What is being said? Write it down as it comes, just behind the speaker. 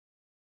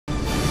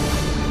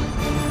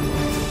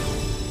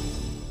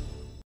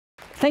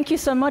Thank you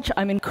so much.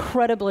 I'm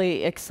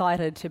incredibly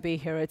excited to be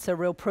here. It's a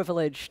real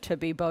privilege to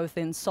be both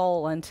in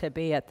Seoul and to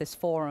be at this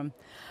forum.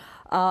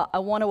 I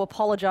want to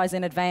apologize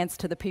in advance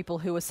to the people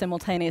who are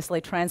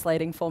simultaneously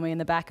translating for me in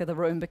the back of the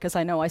room because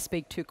I know I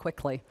speak too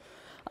quickly.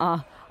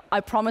 I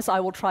promise I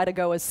will try to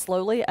go as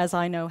slowly as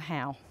I know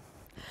how.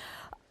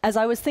 As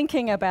I was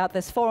thinking about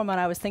this forum and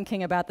I was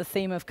thinking about the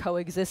theme of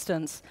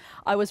coexistence,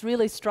 I was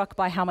really struck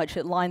by how much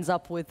it lines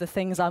up with the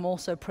things I'm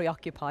also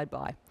preoccupied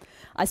by.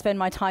 I spend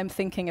my time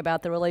thinking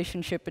about the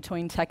relationship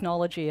between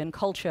technology and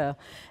culture,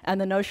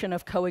 and the notion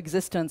of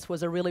coexistence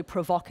was a really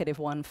provocative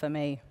one for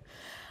me.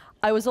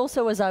 I was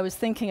also, as I was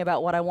thinking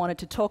about what I wanted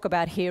to talk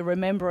about here,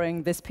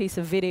 remembering this piece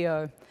of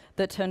video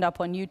that turned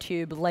up on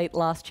YouTube late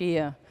last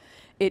year.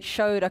 It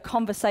showed a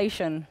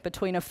conversation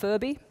between a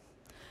Furby,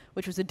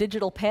 which was a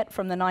digital pet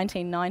from the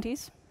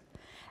 1990s,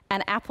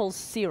 and Apple's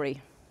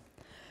Siri.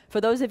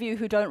 For those of you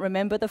who don't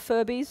remember the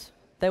Furbies,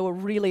 they were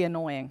really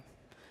annoying.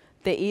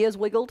 Their ears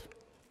wiggled,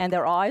 and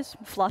their eyes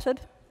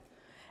fluttered,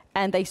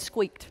 and they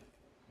squeaked,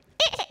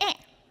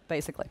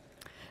 basically.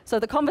 So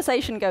the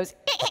conversation goes,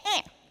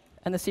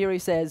 and the Siri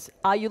says,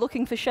 "Are you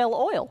looking for Shell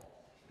oil?"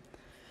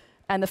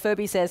 And the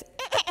Furby says,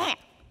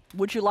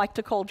 "Would you like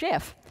to call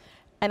Jeff?"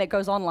 And it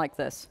goes on like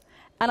this.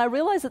 And I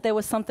realized that there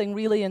was something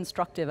really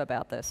instructive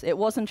about this. It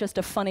wasn't just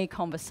a funny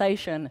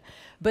conversation,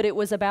 but it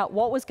was about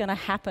what was going to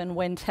happen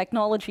when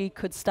technology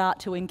could start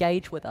to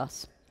engage with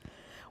us.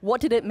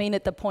 What did it mean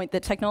at the point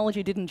that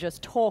technology didn't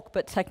just talk,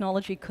 but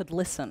technology could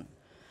listen?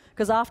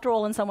 Because after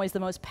all, in some ways, the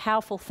most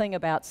powerful thing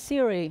about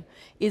Siri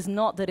is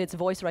not that it's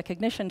voice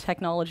recognition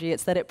technology,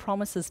 it's that it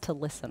promises to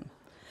listen.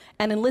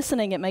 And in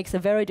listening, it makes a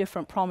very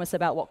different promise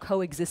about what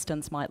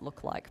coexistence might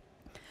look like.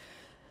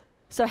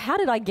 So how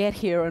did I get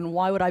here, and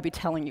why would I be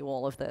telling you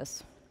all of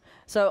this?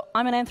 So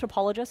I'm an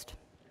anthropologist.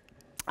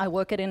 I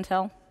work at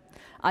Intel.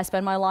 I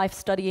spend my life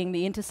studying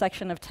the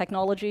intersection of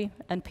technology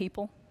and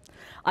people.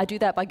 I do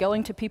that by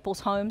going to people's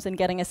homes and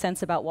getting a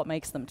sense about what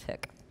makes them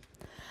tick.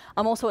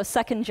 I'm also a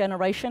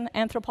second-generation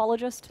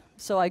anthropologist,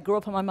 so I grew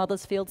up on my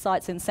mother's field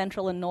sites in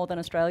central and northern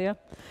Australia,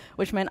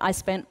 which meant I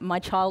spent my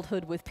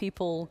childhood with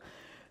people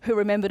who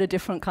remembered a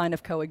different kind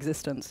of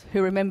coexistence,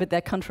 who remembered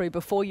their country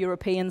before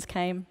Europeans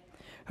came,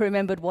 who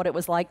remembered what it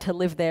was like to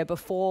live there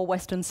before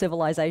Western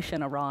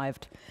civilization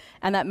arrived.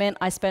 And that meant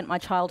I spent my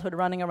childhood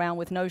running around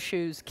with no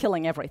shoes,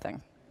 killing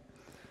everything.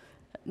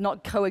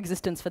 Not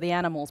coexistence for the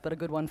animals, but a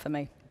good one for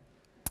me.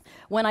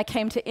 When I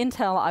came to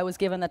Intel, I was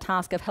given the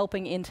task of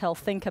helping Intel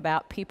think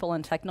about people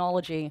and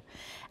technology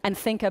and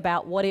think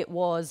about what it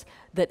was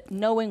that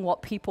knowing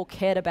what people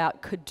cared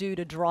about could do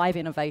to drive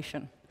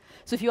innovation.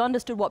 So if you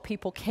understood what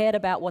people cared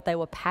about, what they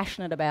were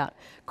passionate about,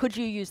 could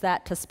you use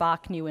that to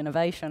spark new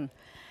innovation?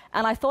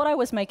 And I thought I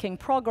was making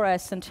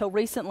progress until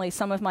recently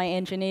some of my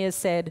engineers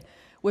said,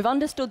 "We've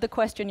understood the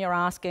question you're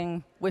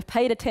asking, we've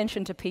paid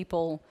attention to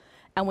people,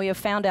 and we have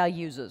found our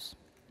users."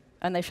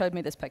 And they showed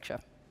me this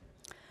picture.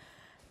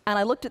 And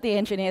I looked at the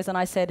engineers and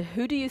I said,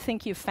 "Who do you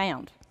think you've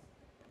found?"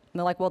 And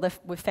they're like, "Well,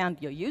 we've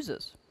found your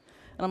users."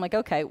 And I'm like,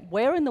 "Okay,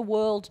 where in the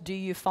world do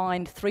you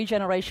find 3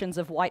 generations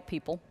of white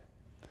people,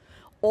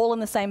 all in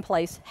the same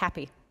place,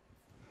 happy,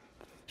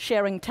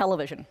 sharing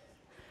television?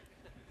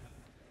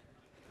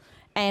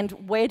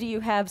 And where do you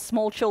have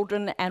small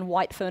children and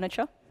white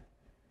furniture?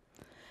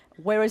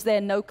 Where is there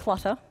no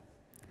clutter?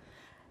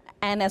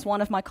 And as one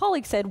of my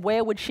colleagues said,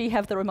 where would she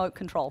have the remote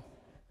control?"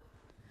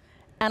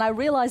 And I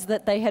realized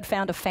that they had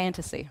found a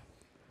fantasy.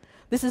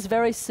 This is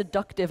very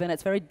seductive and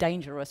it's very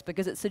dangerous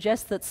because it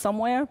suggests that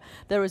somewhere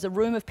there is a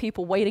room of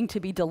people waiting to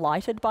be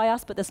delighted by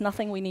us, but there's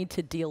nothing we need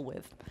to deal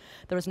with.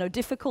 There is no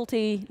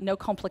difficulty, no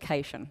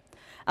complication.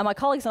 And my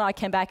colleagues and I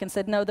came back and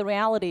said, no, the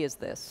reality is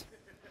this.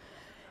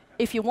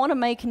 If you want to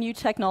make new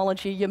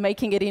technology, you're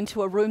making it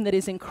into a room that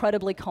is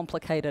incredibly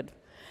complicated.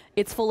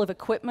 It's full of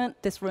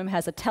equipment. This room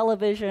has a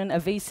television, a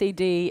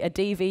VCD, a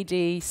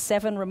DVD,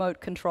 7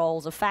 remote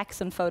controls, a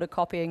fax and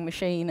photocopying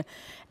machine,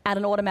 and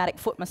an automatic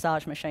foot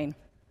massage machine.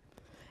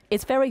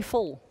 It's very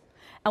full.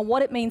 And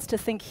what it means to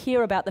think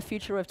here about the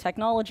future of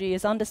technology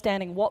is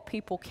understanding what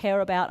people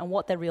care about and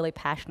what they're really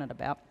passionate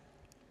about.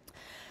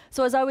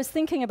 So as I was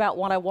thinking about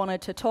what I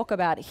wanted to talk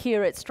about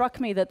here, it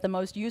struck me that the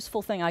most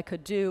useful thing I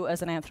could do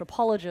as an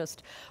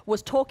anthropologist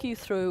was talk you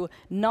through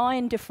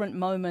 9 different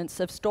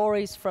moments of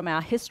stories from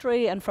our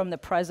history and from the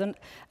present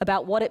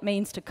about what it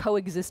means to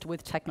coexist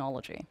with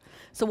technology.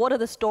 So what are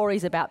the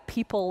stories about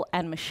people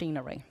and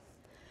machinery?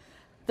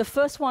 The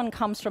first one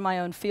comes from my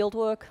own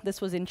fieldwork.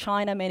 This was in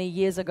China many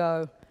years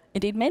ago,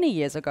 indeed many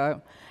years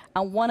ago.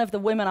 And one of the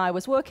women I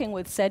was working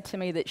with said to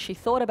me that she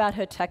thought about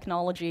her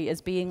technology as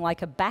being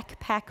like a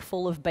backpack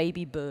full of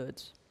baby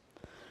birds,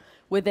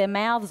 with their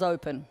mouths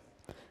open,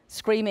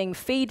 screaming,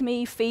 "Feed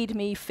me, feed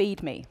me,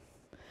 feed me,"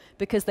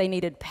 because they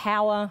needed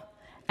power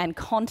and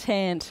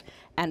content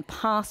and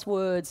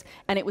passwords,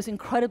 and it was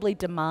incredibly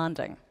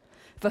demanding.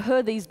 For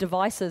her, these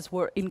devices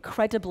were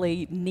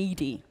incredibly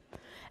needy.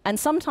 And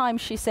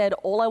sometimes she said,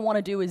 all I want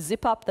to do is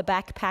zip up the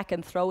backpack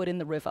and throw it in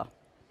the river.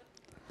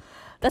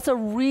 That's a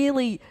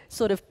really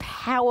sort of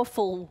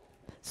powerful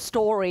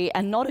story,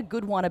 and not a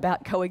good one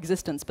about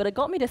coexistence, but it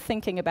got me to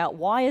thinking about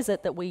why is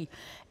it that we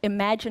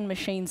imagine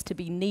machines to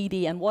be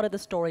needy, and what are the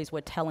stories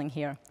we're telling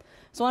here.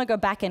 So I want to go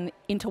back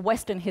into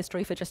Western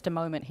history for just a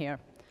moment here.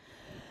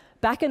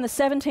 Back in the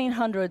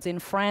 1700s in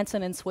France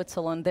and in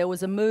Switzerland, there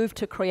was a move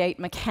to create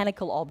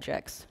mechanical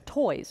objects,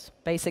 toys,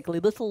 basically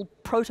little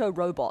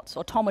proto-robots,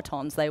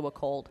 automatons they were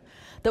called,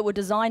 that were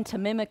designed to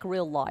mimic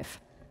real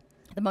life.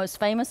 The most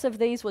famous of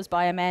these was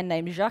by a man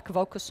named Jacques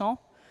Vaucanson.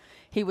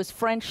 He was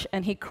French,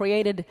 and he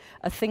created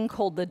a thing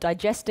called the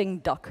digesting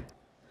duck.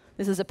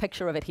 This is a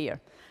picture of it here.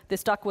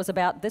 This duck was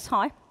about this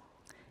high.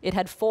 It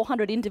had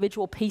 400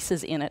 individual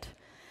pieces in it.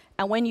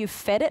 And when you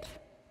fed it,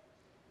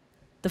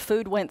 the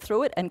food went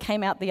through it and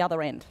came out the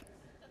other end.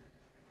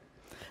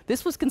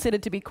 This was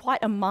considered to be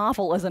quite a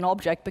marvel as an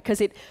object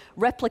because it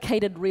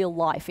replicated real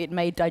life. It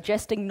made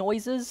digesting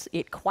noises,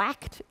 it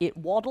quacked, it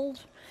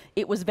waddled.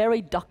 It was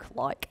very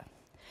duck-like.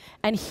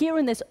 And here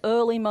in this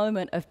early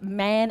moment of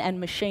man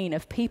and machine,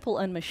 of people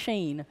and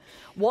machine,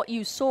 what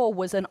you saw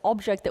was an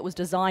object that was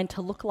designed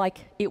to look like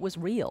it was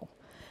real.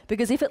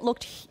 Because if it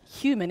looked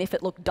human, if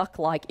it looked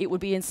duck-like, it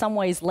would be in some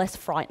ways less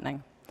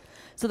frightening.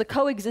 So the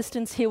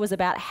coexistence here was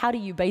about how do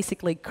you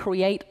basically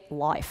create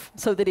life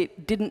so that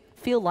it didn't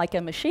feel like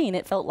a machine,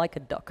 it felt like a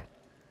duck.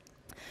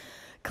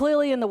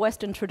 Clearly in the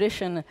Western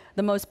tradition,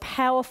 the most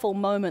powerful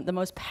moment, the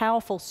most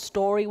powerful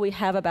story we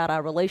have about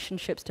our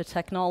relationships to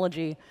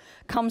technology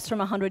comes from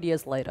 100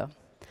 years later.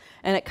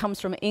 And it comes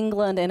from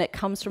England, and it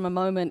comes from a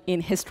moment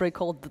in history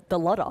called the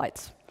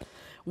Luddites,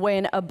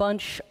 when a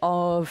bunch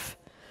of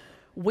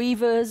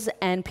weavers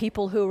and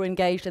people who were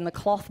engaged in the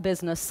cloth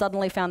business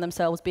suddenly found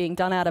themselves being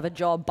done out of a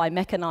job by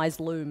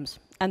mechanized looms.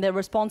 And their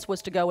response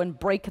was to go and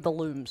break the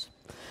looms.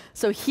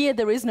 So here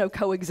there is no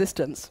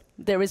coexistence.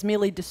 There is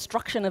merely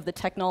destruction of the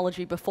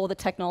technology before the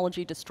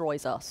technology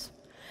destroys us.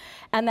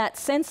 And that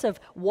sense of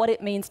what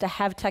it means to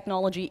have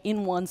technology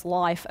in one's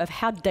life, of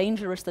how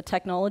dangerous the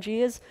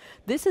technology is,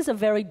 this is a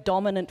very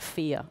dominant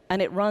fear,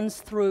 and it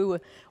runs through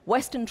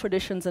Western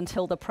traditions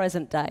until the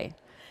present day.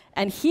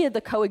 And here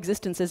the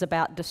coexistence is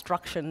about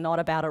destruction, not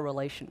about a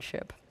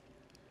relationship.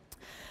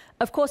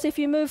 Of course, if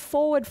you move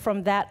forward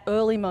from that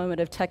early moment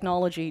of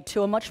technology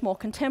to a much more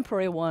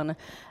contemporary one,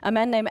 a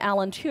man named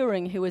Alan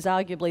Turing, who is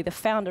arguably the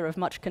founder of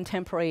much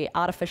contemporary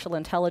artificial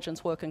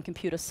intelligence work and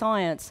computer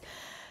science,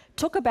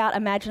 took about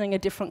imagining a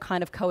different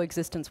kind of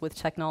coexistence with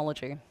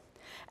technology.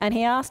 And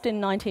he asked in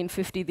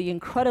 1950 the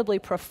incredibly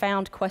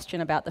profound question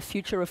about the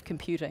future of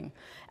computing.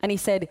 And he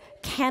said,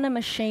 can a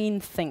machine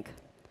think?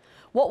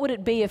 What would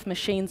it be if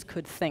machines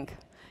could think?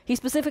 He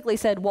specifically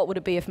said, what would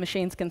it be if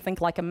machines can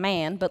think like a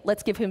man? But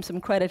let's give him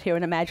some credit here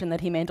and imagine that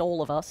he meant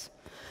all of us.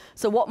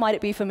 So what might it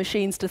be for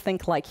machines to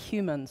think like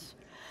humans?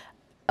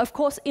 Of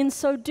course, in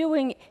so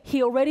doing,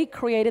 he already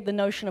created the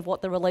notion of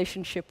what the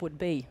relationship would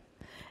be.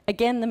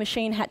 Again, the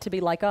machine had to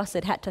be like us.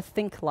 It had to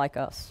think like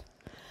us.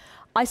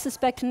 I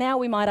suspect now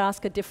we might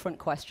ask a different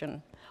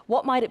question.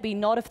 What might it be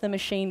not if the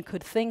machine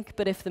could think,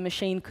 but if the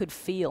machine could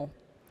feel?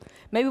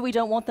 Maybe we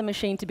don't want the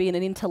machine to be in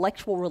an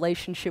intellectual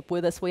relationship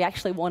with us. We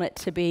actually want it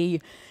to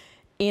be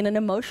in an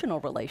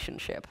emotional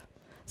relationship.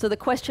 So the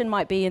question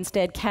might be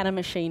instead, can a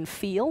machine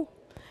feel?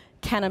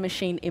 Can a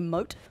machine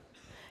emote?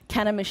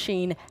 Can a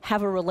machine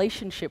have a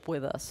relationship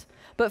with us?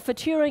 But for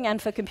Turing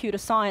and for computer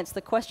science,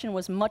 the question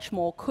was much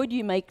more, could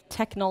you make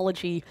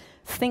technology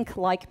think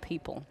like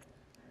people?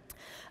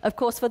 Of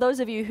course, for those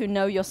of you who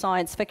know your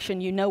science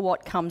fiction, you know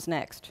what comes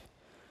next.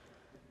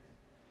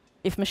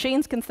 If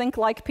machines can think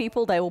like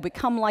people, they will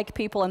become like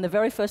people, and the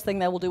very first thing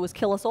they will do is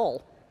kill us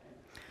all.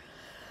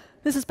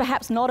 This is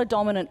perhaps not a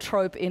dominant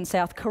trope in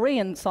South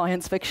Korean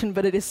science fiction,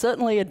 but it is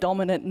certainly a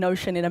dominant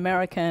notion in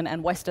American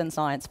and Western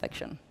science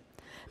fiction.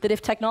 That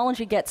if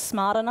technology gets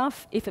smart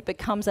enough, if it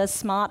becomes as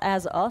smart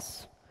as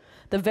us,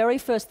 the very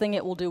first thing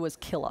it will do is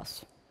kill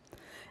us.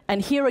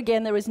 And here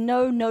again, there is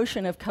no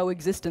notion of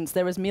coexistence,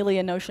 there is merely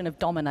a notion of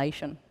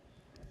domination.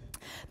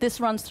 This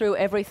runs through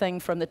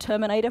everything from the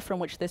Terminator, from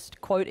which this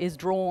quote is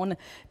drawn,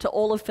 to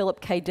all of Philip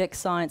K. Dick's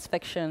science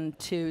fiction,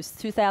 to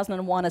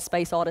 2001: A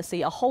Space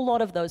Odyssey, a whole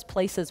lot of those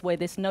places where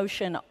this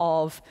notion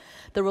of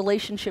the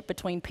relationship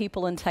between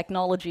people and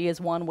technology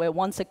is one where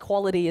once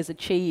equality is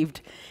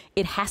achieved,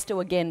 it has to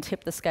again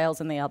tip the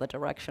scales in the other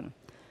direction.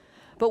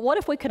 But what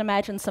if we could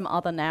imagine some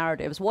other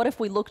narratives? What if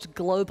we looked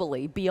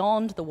globally,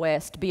 beyond the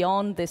West,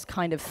 beyond this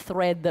kind of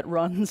thread that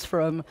runs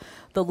from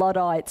the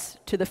Luddites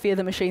to the fear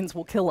the machines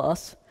will kill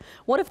us?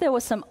 What if there were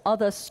some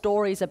other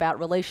stories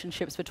about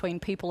relationships between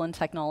people and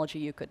technology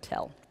you could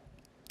tell?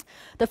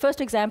 The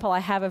first example I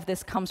have of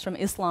this comes from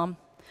Islam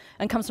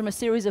and comes from a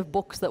series of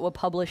books that were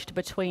published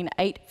between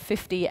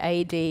 850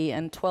 AD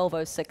and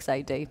 1206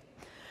 AD.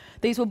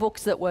 These were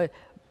books that were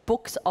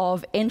books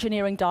of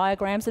engineering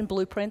diagrams and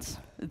blueprints.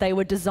 They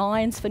were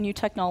designs for new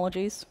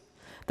technologies.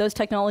 Those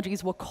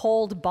technologies were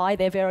called by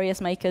their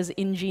various makers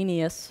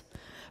ingenious,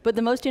 but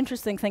the most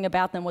interesting thing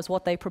about them was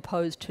what they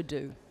proposed to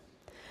do.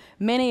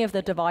 Many of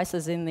the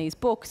devices in these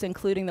books,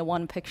 including the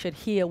one pictured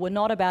here, were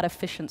not about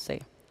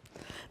efficiency.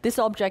 This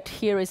object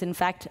here is in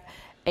fact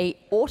an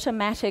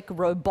automatic,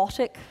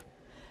 robotic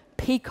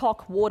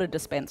peacock water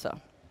dispenser.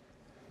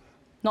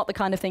 Not the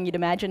kind of thing you'd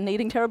imagine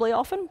needing terribly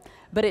often,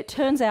 but it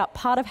turns out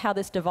part of how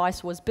this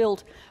device was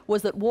built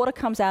was that water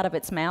comes out of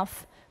its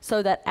mouth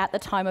so that at the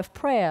time of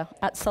prayer,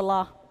 at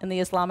Salah in the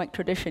Islamic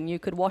tradition, you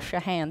could wash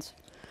your hands.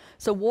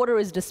 So water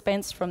is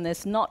dispensed from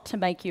this not to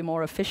make you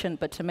more efficient,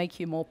 but to make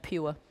you more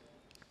pure.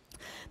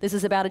 This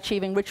is about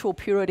achieving ritual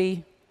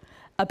purity,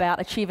 about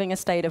achieving a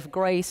state of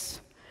grace.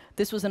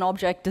 This was an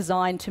object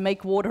designed to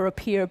make water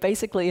appear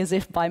basically as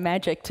if by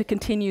magic to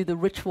continue the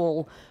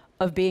ritual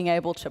of being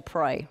able to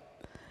pray.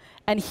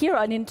 And here,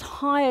 an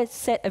entire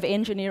set of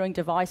engineering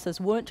devices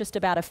weren't just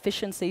about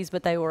efficiencies,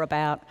 but they were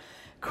about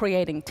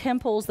creating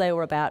temples, they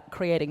were about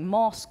creating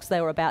mosques,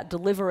 they were about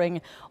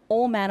delivering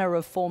all manner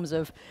of forms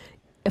of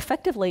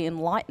effectively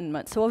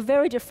enlightenment. So a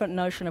very different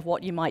notion of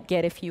what you might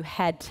get if you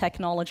had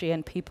technology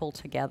and people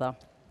together.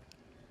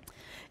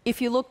 If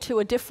you look to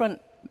a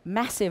different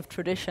massive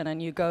tradition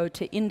and you go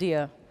to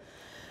India,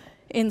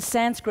 in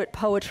Sanskrit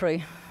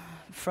poetry,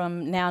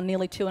 from now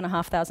nearly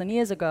 2,500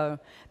 years ago,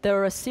 there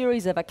are a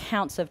series of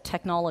accounts of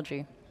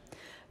technology.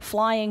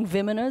 Flying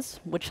vimanas,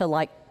 which are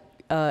like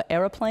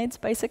aeroplanes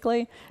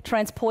basically,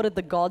 transported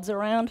the gods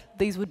around.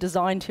 These were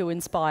designed to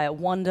inspire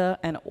wonder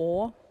and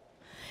awe.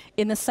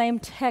 In the same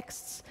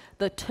texts,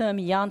 the term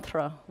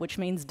yantra, which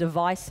means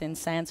device in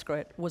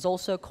Sanskrit, was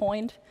also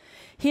coined.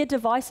 Here,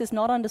 device is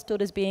not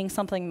understood as being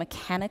something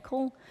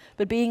mechanical,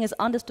 but being as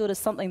understood as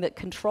something that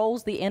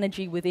controls the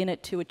energy within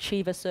it to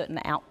achieve a certain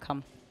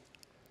outcome.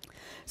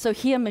 So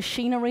here,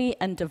 machinery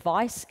and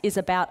device is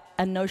about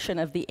a notion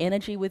of the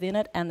energy within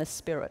it and the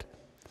spirit.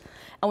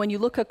 And when you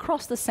look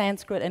across the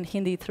Sanskrit and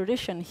Hindi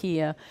tradition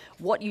here,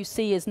 what you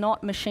see is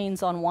not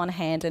machines on one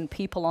hand and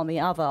people on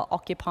the other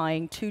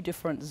occupying two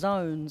different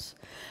zones,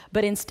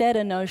 but instead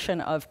a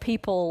notion of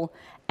people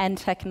and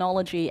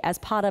technology as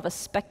part of a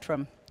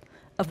spectrum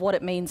of what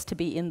it means to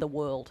be in the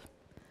world,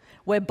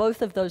 where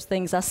both of those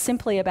things are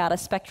simply about a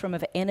spectrum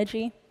of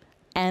energy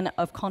and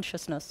of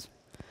consciousness,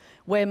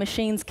 where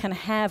machines can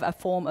have a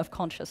form of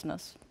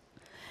consciousness.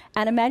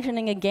 And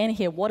imagining again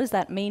here, what does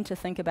that mean to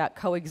think about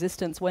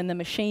coexistence when the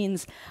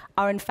machines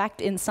are in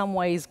fact in some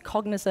ways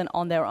cognizant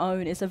on their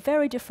own is a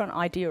very different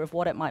idea of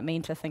what it might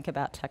mean to think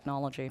about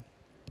technology.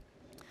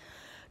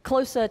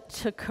 Closer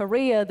to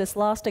Korea, this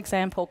last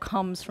example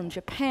comes from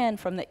Japan,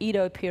 from the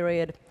Edo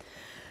period,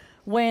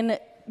 when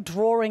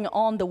drawing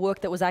on the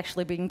work that was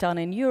actually being done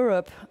in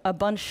Europe, a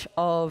bunch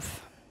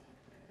of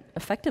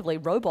effectively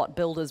robot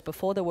builders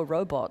before there were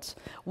robots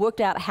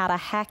worked out how to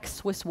hack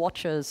Swiss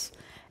watches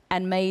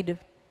and made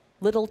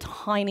little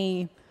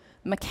tiny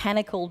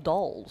mechanical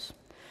dolls.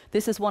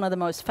 This is one of the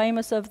most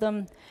famous of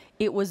them.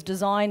 It was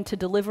designed to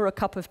deliver a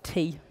cup of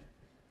tea.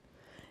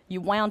 You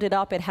wound it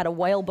up, it had a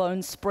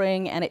whalebone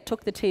spring, and it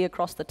took the tea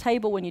across the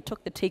table. When you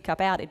took the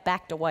teacup out, it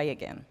backed away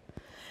again.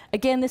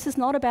 Again, this is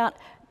not about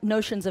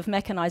notions of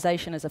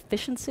mechanization as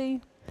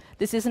efficiency.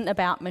 This isn't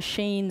about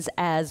machines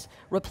as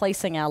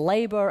replacing our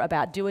labor,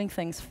 about doing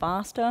things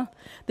faster.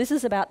 This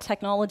is about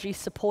technology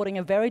supporting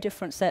a very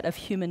different set of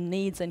human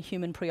needs and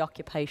human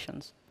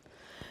preoccupations.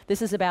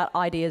 This is about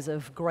ideas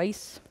of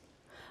grace,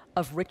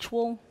 of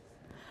ritual,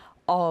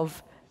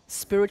 of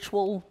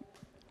spiritual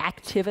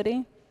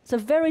activity. It's a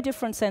very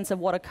different sense of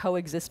what a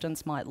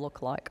coexistence might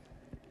look like.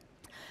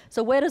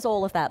 So where does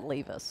all of that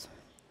leave us?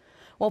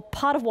 Well,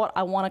 part of what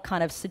I want to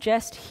kind of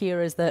suggest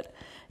here is that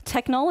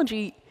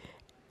technology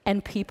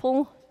and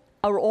people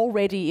are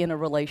already in a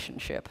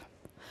relationship.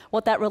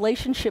 What that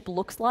relationship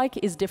looks like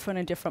is different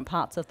in different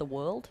parts of the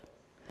world.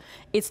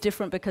 It's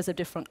different because of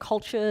different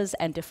cultures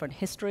and different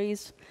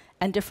histories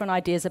and different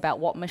ideas about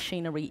what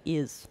machinery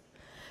is.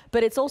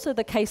 But it's also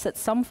the case that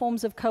some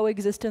forms of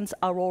coexistence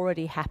are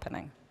already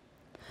happening.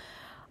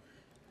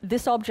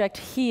 This object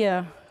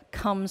here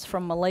comes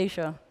from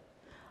Malaysia.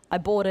 I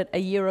bought it a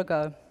year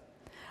ago.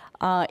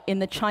 In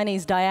the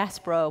Chinese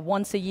diaspora,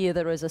 once a year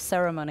there is a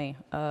ceremony,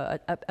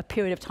 a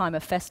period of time, a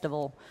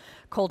festival,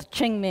 called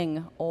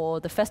Qingming,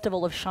 or the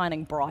Festival of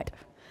Shining Bright.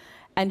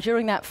 And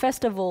during that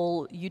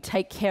festival, you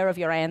take care of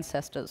your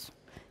ancestors.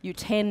 You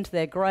tend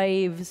their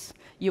graves,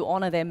 you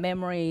honor their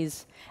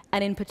memories,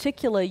 and in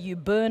particular, you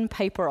burn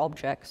paper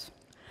objects.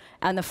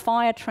 And the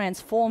fire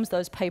transforms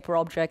those paper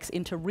objects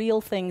into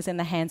real things in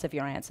the hands of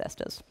your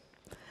ancestors.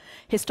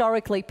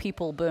 Historically,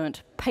 people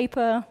burnt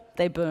paper,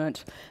 they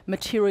burnt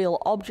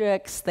material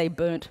objects, they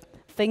burnt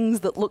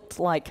things that looked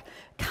like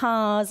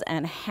cars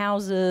and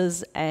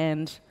houses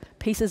and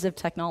pieces of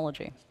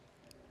technology.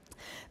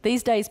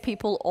 These days,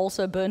 people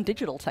also burn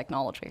digital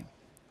technology.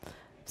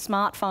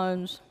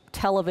 Smartphones,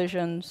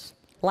 televisions,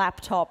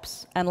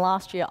 laptops, and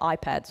last year,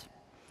 iPads.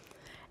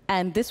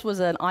 And this was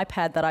an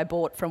iPad that I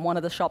bought from one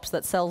of the shops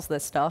that sells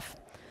this stuff.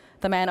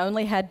 The man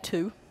only had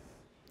 2.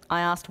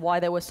 I asked why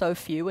there were so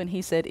few, and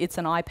he said, it's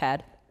an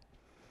iPad.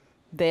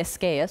 They're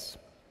scarce,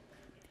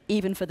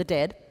 even for the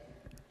dead.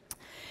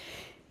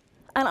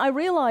 And I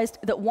realized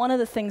that one of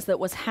the things that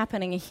was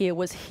happening here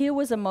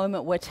was a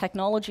moment where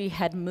technology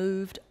had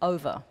moved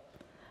over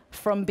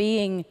from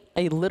being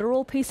a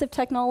literal piece of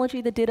technology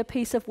that did a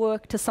piece of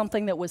work to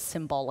something that was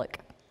symbolic.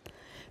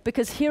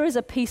 Because here is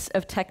a piece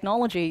of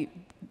technology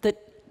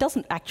that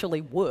doesn't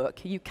actually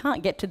work. You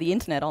can't get to the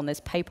internet on this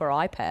paper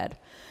iPad.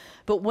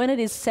 But when it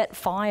is set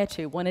fire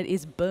to, when it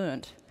is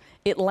burnt,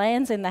 it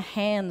lands in the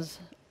hands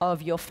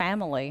of your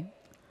family,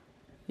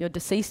 your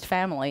deceased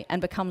family,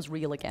 and becomes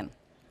real again.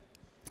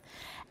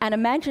 And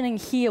imagining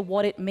here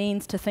what it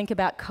means to think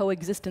about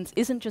coexistence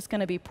isn't just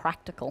going to be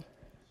practical.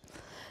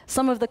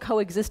 Some of the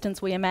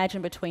coexistence we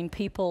imagine between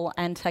people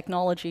and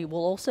technology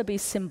will also be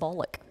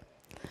symbolic.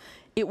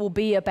 It will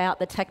be about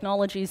the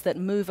technologies that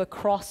move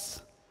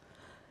across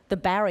the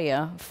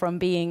barrier from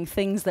being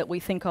things that we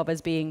think of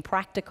as being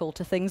practical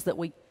to things that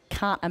we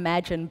can't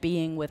imagine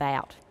being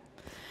without.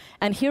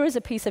 And here is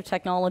a piece of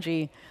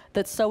technology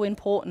that's so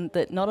important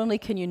that not only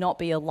can you not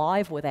be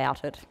alive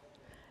without it,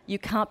 you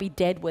can't be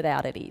dead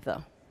without it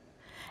either.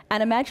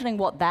 And imagining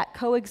what that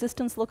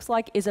coexistence looks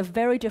like is a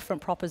very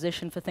different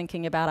proposition for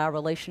thinking about our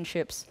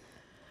relationships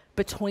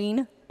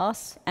between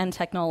us and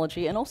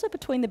technology, and also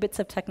between the bits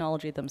of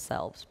technology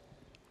themselves.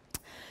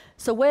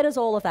 So where does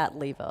all of that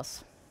leave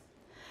us?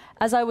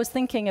 As I was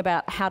thinking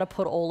about how to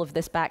put all of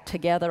this back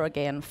together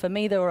again, for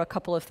me there were a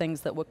couple of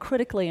things that were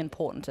critically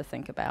important to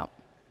think about.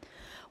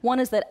 One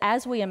is that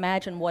as we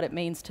imagine what it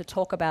means to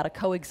talk about a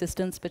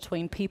coexistence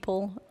between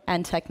people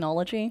and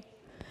technology,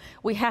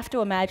 we have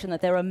to imagine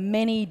that there are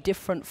many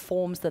different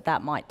forms that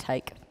that might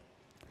take.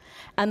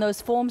 And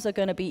those forms are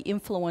going to be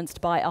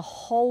influenced by a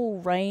whole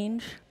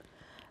range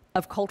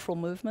of cultural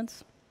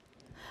movements,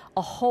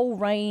 a whole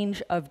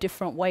range of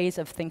different ways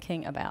of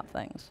thinking about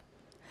things.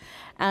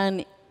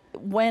 And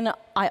when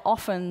I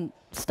often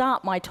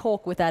start my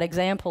talk with that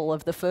example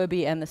of the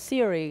Furby and the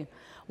Siri,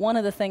 one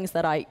of the things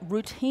that I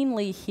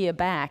routinely hear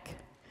back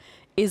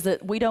is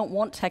that we don't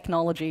want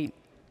technology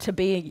to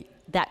be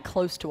that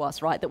close to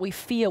us, right? That we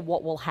fear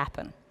what will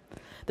happen.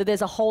 That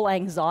there's a whole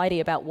anxiety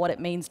about what it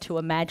means to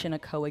imagine a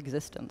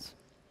coexistence.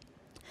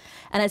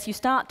 And as you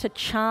start to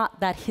chart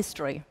that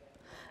history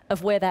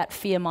of where that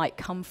fear might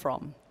come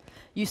from,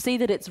 you see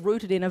that it's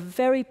rooted in a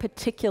very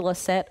particular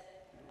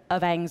set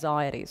of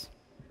anxieties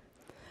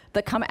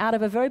that come out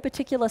of a very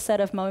particular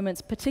set of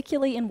moments,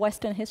 particularly in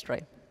Western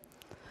history,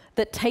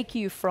 that take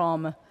you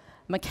from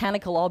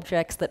mechanical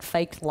objects that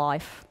faked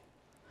life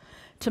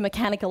to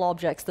mechanical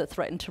objects that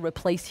threaten to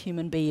replace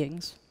human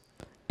beings,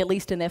 at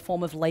least in their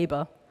form of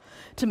labor,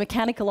 to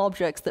mechanical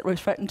objects that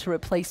threaten to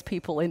replace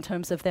people in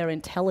terms of their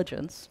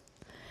intelligence.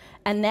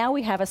 And now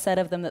we have a set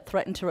of them that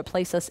threaten to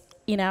replace us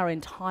in our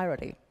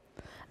entirety,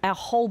 our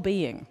whole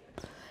being,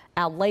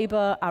 our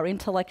labor, our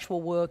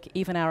intellectual work,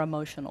 even our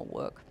emotional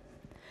work.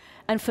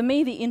 And for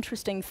me, the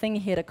interesting thing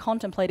here to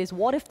contemplate is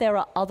what if there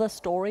are other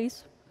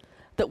stories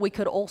that we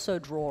could also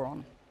draw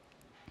on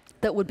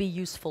that would be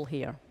useful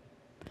here?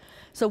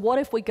 So what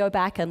if we go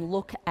back and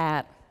look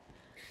at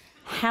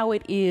how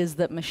it is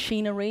that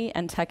machinery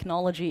and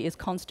technology is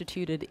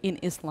constituted in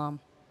Islam,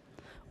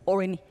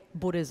 or in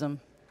Buddhism,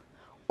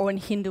 or in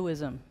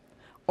Hinduism,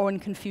 or in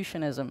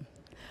Confucianism,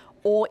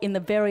 or in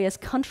the various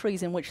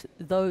countries in which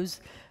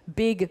those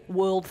big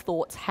world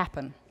thoughts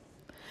happen?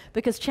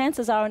 Because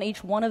chances are in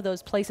each one of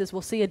those places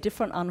we'll see a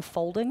different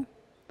unfolding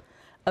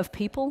of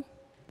people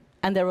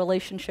and their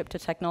relationship to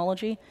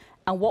technology,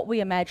 and what we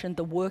imagine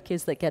the work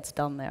is that gets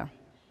done there.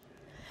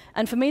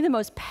 And for me, the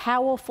most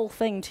powerful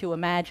thing to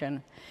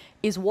imagine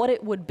is what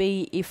it would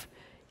be if,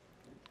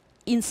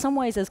 in some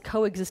ways, as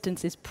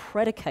coexistence is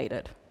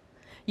predicated,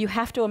 you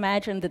have to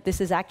imagine that this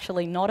is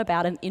actually not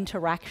about an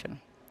interaction.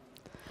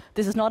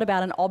 This is not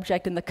about an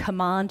object and the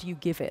command you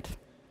give it.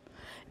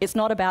 It's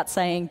not about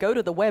saying, go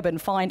to the web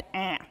and find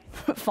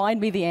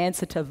me the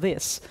answer to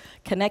this,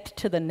 connect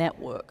to the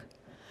network.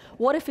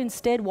 What if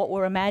instead what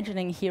we're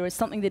imagining here is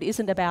something that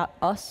isn't about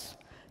us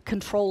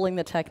controlling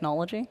the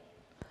technology,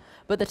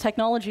 but the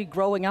technology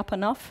growing up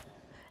enough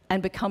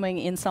and becoming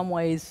in some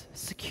ways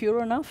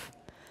secure enough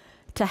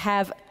to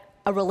have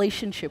a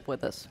relationship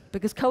with us?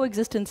 Because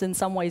coexistence in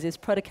some ways is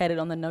predicated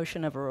on the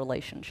notion of a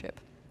relationship.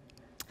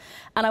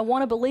 And I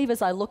want to believe,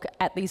 as I look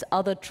at these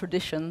other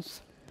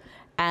traditions,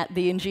 at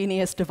the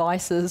ingenious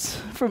devices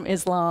from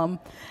Islam,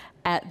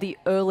 at the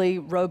early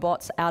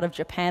robots out of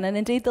Japan, and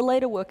indeed the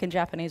later work in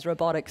Japanese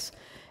robotics,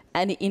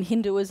 and in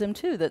Hinduism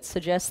too, that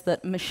suggests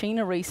that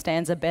machinery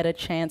stands a better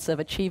chance of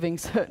achieving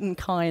certain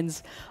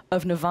kinds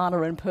of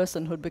nirvana and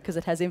personhood because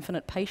it has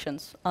infinite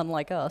patience,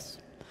 unlike us.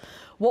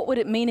 What would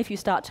it mean if you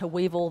start to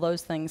weave all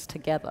those things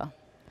together?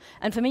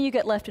 And for me, you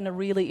get left in a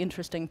really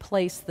interesting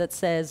place that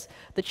says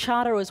the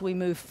charter as we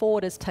move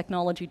forward as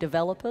technology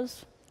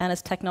developers and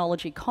as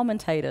technology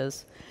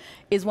commentators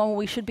is one where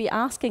we should be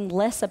asking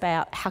less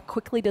about how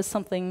quickly does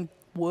something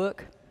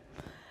work,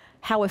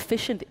 how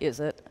efficient is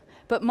it,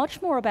 but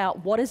much more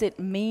about what does it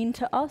mean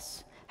to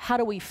us, how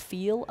do we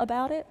feel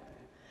about it,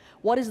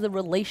 what is the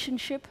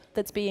relationship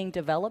that's being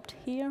developed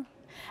here,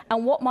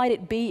 and what might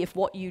it be if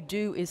what you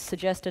do is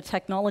suggest a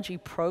technology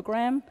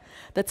program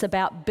that's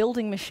about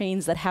building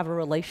machines that have a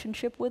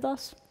relationship with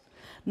us,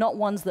 not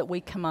ones that we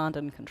command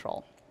and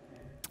control.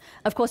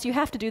 Of course, you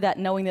have to do that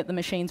knowing that the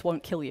machines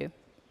won't kill you.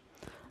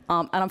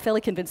 And I'm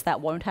fairly convinced that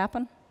won't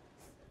happen.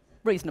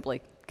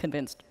 Reasonably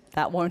convinced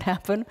that won't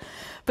happen.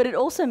 But it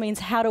also means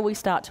how do we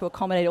start to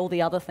accommodate all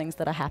the other things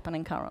that are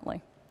happening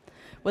currently?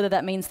 Whether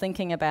that means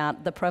thinking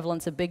about the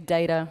prevalence of big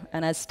data,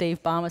 and as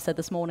Steve Ballmer said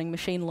this morning,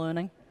 machine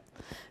learning.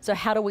 So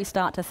how do we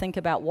start to think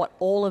about what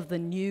all of the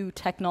new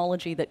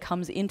technology that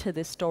comes into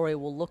this story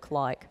will look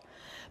like?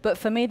 But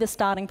for me, the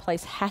starting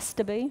place has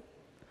to be,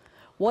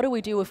 what do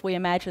we do if we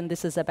imagine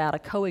this is about a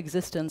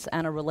coexistence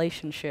and a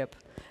relationship,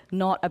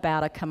 not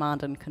about a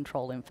command and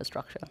control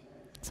infrastructure?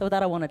 So with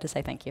that, I wanted to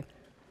say thank you.